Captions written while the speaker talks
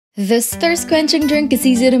This thirst-quenching drink is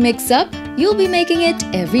easy to mix up. You'll be making it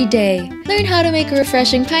every day. Learn how to make a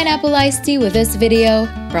refreshing pineapple iced tea with this video,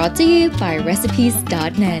 brought to you by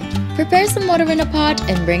recipes.net. Prepare some water in a pot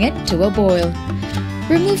and bring it to a boil.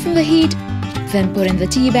 Remove from the heat, then put in the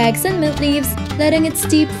tea bags and mint leaves, letting it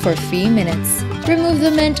steep for 3 minutes. Remove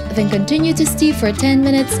the mint, then continue to steep for 10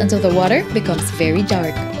 minutes until the water becomes very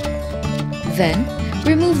dark. Then,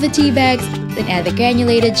 remove the tea bags, then add the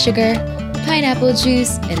granulated sugar, pineapple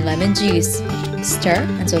juice, and lemon juice. Stir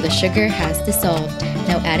until the sugar has dissolved.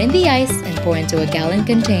 Now add in the ice and pour into a gallon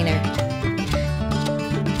container.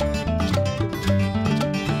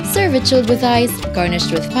 Serve it chilled with ice,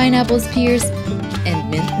 garnished with pineapple spears and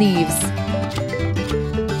mint leaves.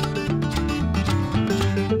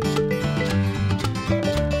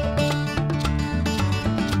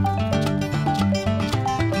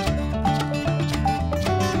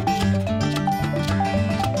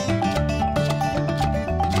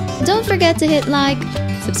 Don't forget to hit like,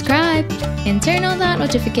 subscribe, and turn on that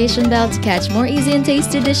notification bell to catch more easy and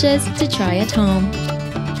tasty dishes to try at home.